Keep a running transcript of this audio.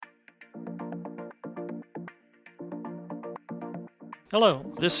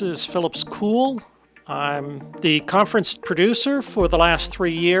Hello, this is Phillips Cool. I'm the conference producer for the last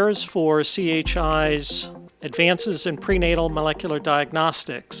 3 years for CHI's Advances in Prenatal Molecular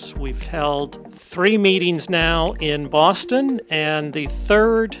Diagnostics. We've held 3 meetings now in Boston, and the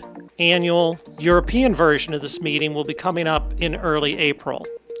third annual European version of this meeting will be coming up in early April.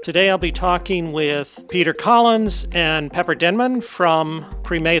 Today I'll be talking with Peter Collins and Pepper Denman from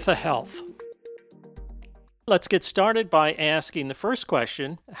Prenatal Health. Let's get started by asking the first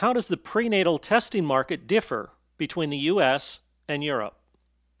question. How does the prenatal testing market differ between the U.S. and Europe?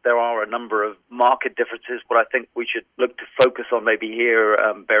 There are a number of market differences. What I think we should look to focus on maybe here,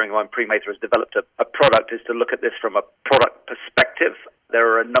 bearing in mind Prenatal has developed a product, is to look at this from a product perspective. There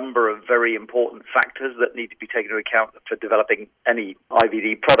are a number of very important factors that need to be taken into account for developing any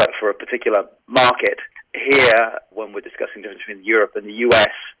IVD product for a particular market. Here, when we're discussing the difference between Europe and the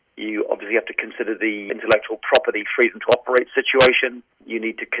U.S., you obviously have to consider the intellectual property freedom to operate situation. You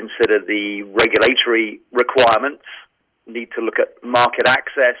need to consider the regulatory requirements, need to look at market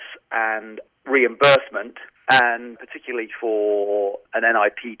access and reimbursement, and particularly for an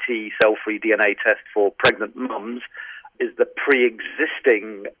NIPT cell-free DNA test for pregnant mums, is the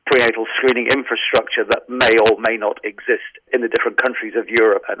pre-existing prenatal screening infrastructure that may or may not exist in the different countries of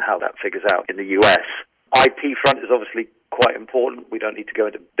Europe and how that figures out in the US. IP front is obviously quite important. We don't need to go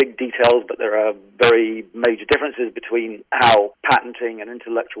into big details, but there are very major differences between how patenting and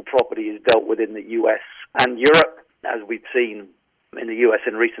intellectual property is dealt with in the US and Europe. As we've seen in the US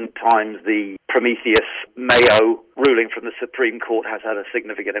in recent times, the Prometheus-Mayo ruling from the Supreme Court has had a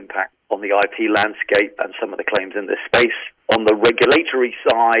significant impact on the IP landscape and some of the claims in this space. On the regulatory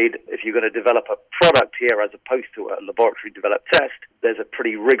side, if you're going to develop a product here as opposed to a laboratory-developed test, there's a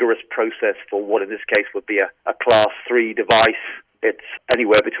pretty rigorous process for what in this case would be a Class 3 device. It's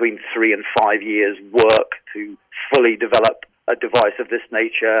anywhere between 3 and 5 years' work to fully develop a device of this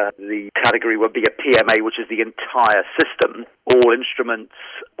nature. The category would be a PMA, which is the entire system. All instruments,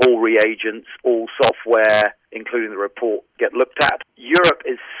 all reagents, all software, including the report, get looked at. Europe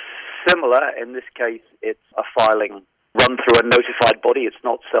is similar. In this case, it's a filing run through a notified body. It's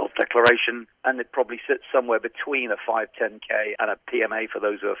not self-declaration, and it probably sits somewhere between a 510K and a PMA, for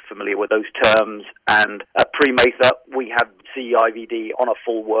those who are familiar with those terms. And at Prenatal, we have CE-IVD on a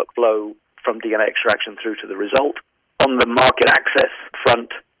full workflow from DNA extraction through to the result. On the market access front,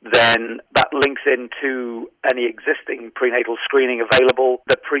 then that links into any existing prenatal screening available.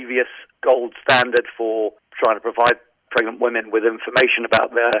 The previous gold standard for trying to provide pregnant women with information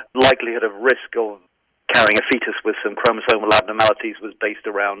about their likelihood of risk of carrying a fetus with some chromosomal abnormalities was based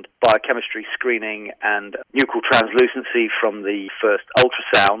around biochemistry screening and nuchal translucency from the first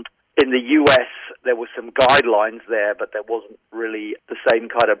ultrasound. In the US, there were some guidelines there, but there wasn't really the same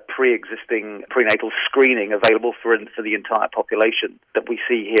kind of pre-existing prenatal screening available for the entire population that we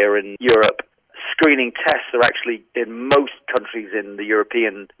see here in Europe. Screening tests are actually, in most countries in the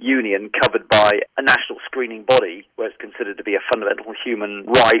European Union, covered by a national screening body, where it's considered to be a fundamental human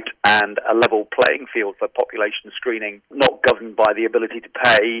right and a level playing field for population screening, not governed by the ability to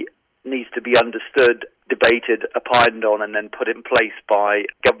pay, needs to be understood, debated, opined on, and then put in place by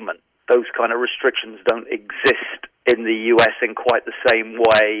government. Those kind of restrictions don't exist in the US in quite the same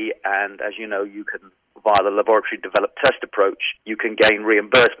way, and as you know, you can, via the laboratory-developed test approach, you can gain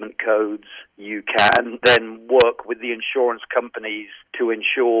reimbursement codes. You can then work with the insurance companies to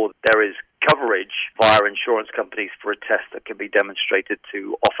ensure there is coverage via insurance companies for a test that can be demonstrated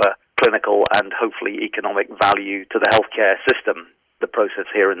to offer clinical and hopefully economic value to the healthcare system. The process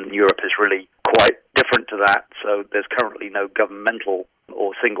here in Europe is really quite different to that, so there's currently no governmental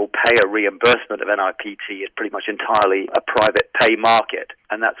or single-payer reimbursement of NIPT. It's pretty much entirely a private pay market,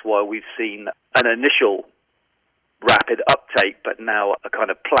 and that's why we've seen an initial rapid uptake, but now a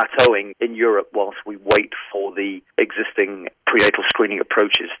kind of plateauing in Europe whilst we wait for the existing prenatal screening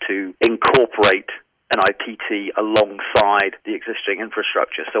approaches to incorporate NIPT alongside the existing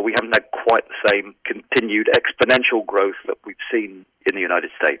infrastructure. So we haven't had quite the same continued exponential growth that we've seen in the United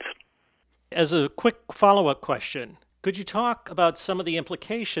States. As a quick follow-up question, could you talk about some of the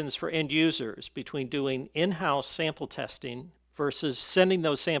implications for end users between doing in-house sample testing versus sending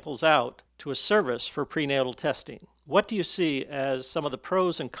those samples out to a service for prenatal testing? What do you see as some of the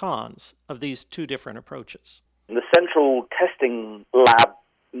pros and cons of these two different approaches? The central testing lab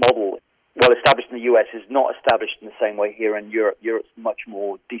model, well established in the US, is not established in the same way here in Europe. Europe's much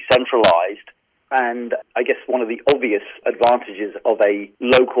more decentralized. And I guess one of the obvious advantages of a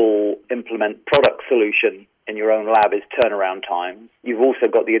local implement product solution in your own lab is turnaround time. You've also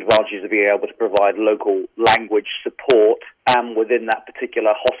got the advantages of being able to provide local language support, and within that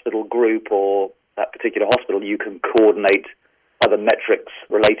particular hospital group or that particular hospital, you can coordinate other metrics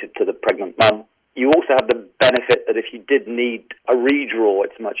related to the pregnant mum. You also have the benefit that if you did need a redraw,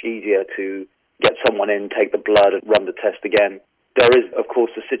 it's much easier to get someone in, take the blood, and run the test again. There is, of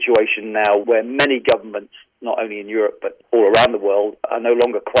course, a situation now where many governments, not only in Europe but all around the world, are no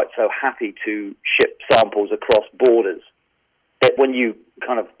longer quite so happy to ship samples across borders. But when you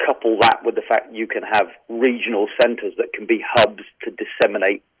kind of couple that with the fact you can have regional centres that can be hubs to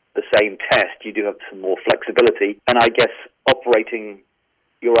disseminate the same test, you do have some more flexibility. And I guess operating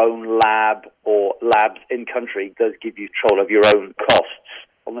your own lab or labs in country does give you control of your own costs.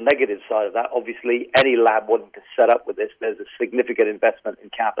 On the negative side of that, obviously, any lab wanting to set up with this, there's a significant investment in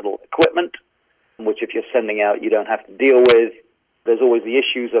capital equipment, which if you're sending out, you don't have to deal with. There's always the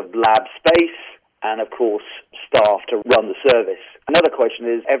issues of lab space and, of course, staff to run the service. Another question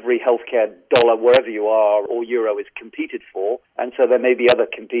is every healthcare dollar, wherever you are, or euro is competed for, and so there may be other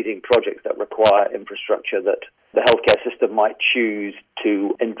competing projects that require infrastructure that the healthcare system might choose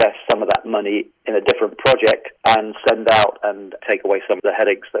to invest some of that money in a different project and send out and take away some of the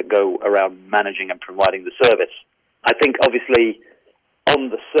headaches that go around managing and providing the service. I think, obviously, on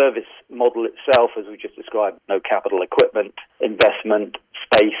the service model itself, as we just described, no capital equipment, investment,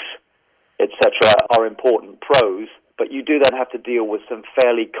 space, etc., are important pros, but you do then have to deal with some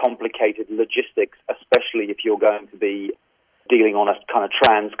fairly complicated logistics, especially if you're going to be dealing on a kind of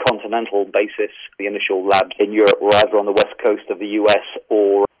transcontinental basis. The initial labs in Europe were either on the west coast of the US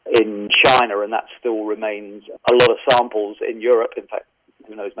or in China, and that still remains a lot of samples in Europe. In fact,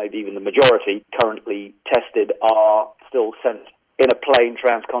 who knows, maybe even the majority currently tested are still sent in a plane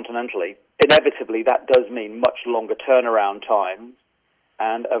transcontinentally. Inevitably, that does mean much longer turnaround times.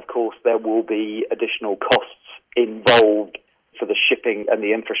 And, of course, there will be additional costs involved for the shipping and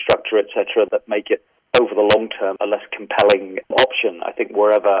the infrastructure, etc., that make it, over the long term, a less compelling option. I think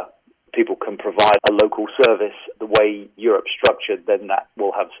wherever people can provide a local service the way Europe's structured, then that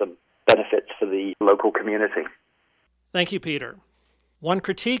will have some benefits for the local community. Thank you, Peter. One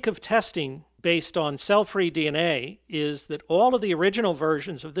critique of testing based on cell-free DNA is that all of the original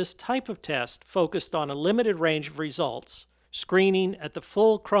versions of this type of test focused on a limited range of results, screening at the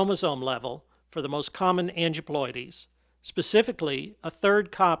full chromosome level for the most common aneuploidies, specifically a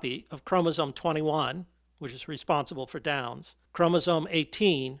third copy of chromosome 21, which is responsible for Downs, chromosome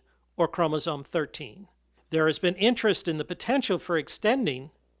 18, or chromosome 13. There has been interest in the potential for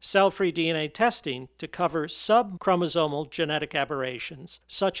extending cell-free DNA testing to cover subchromosomal genetic aberrations,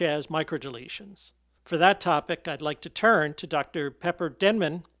 such as microdeletions. For that topic, I'd like to turn to Dr. Pepper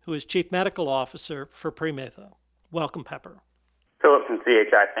Denman, who is Chief Medical Officer for Prenatal. Welcome, Pepper. Phillips and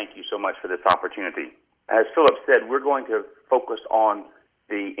CHI, thank you so much for this opportunity. As Philip said, we're going to focus on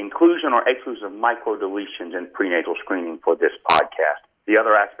the inclusion or exclusion of microdeletions in prenatal screening for this podcast. The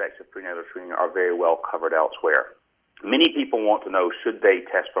other aspects of prenatal screening are very well covered elsewhere. Many people want to know, should they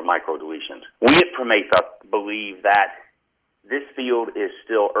test for microdeletions? We at Prenatal believe that this field is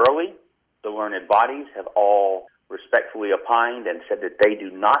still early. The learned bodies have all respectfully opined and said that they do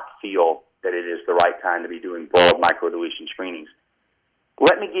not feel that it is the right time to be doing broad microdeletion screenings.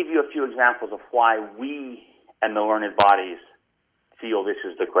 Let me give you a few examples of why we and the learned bodies feel this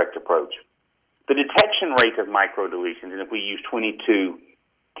is the correct approach. The detection rate of microdeletions, and if we use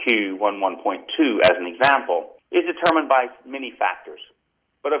 22q11.2 as an example, is determined by many factors.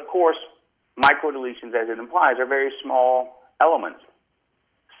 But of course, microdeletions, as it implies, are very small elements.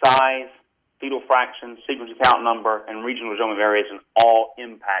 Size, fetal fraction, sequence count number, and regional genomic variation all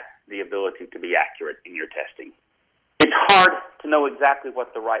impact the ability to be accurate in your testing. It's hard to know exactly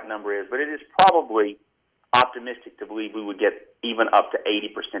what the right number is, but it is probably optimistic to believe we would get even up to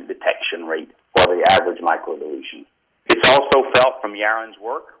 80% detection rate for the average microdeletion. It's also felt from Yaron's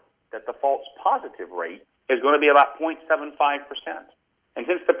work that the false positive rate is going to be about 0.75%. And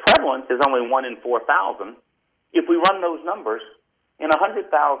since the prevalence is only 1 in 4,000, if we run those numbers, in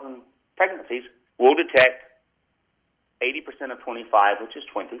 100,000 pregnancies, we'll detect 80% of 25, which is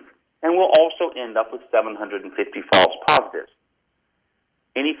 20, and we'll also end up with 750 false positives.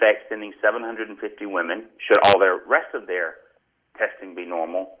 In effect, sending 750 women, should all the rest of their testing be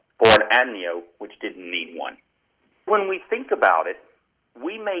normal, for an amnio which didn't need one. When we think about it,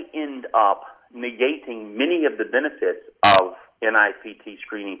 we may end up negating many of the benefits of NIPT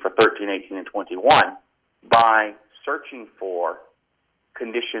screening for 13, 18, and 21 by searching for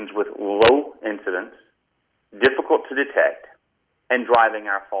conditions with low incidence, difficult to detect, and driving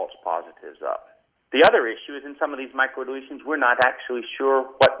our false positives up. The other issue is in some of these microdeletions, we're not actually sure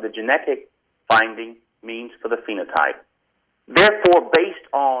what the genetic finding means for the phenotype. Therefore, based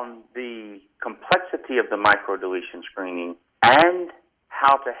on the complexity of the microdeletion screening and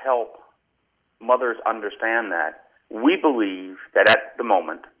how to help mothers understand that, We believe that at the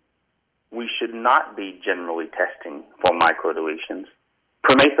moment, we should not be generally testing for microdeletions.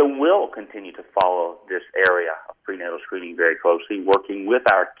 Prenatal will continue to follow this area of prenatal screening very closely, working with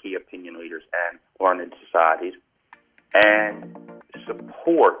our key opinion leaders and learned societies, and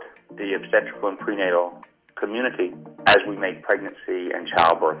support the obstetrical and prenatal community as we make pregnancy and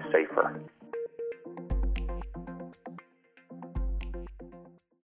childbirth safer.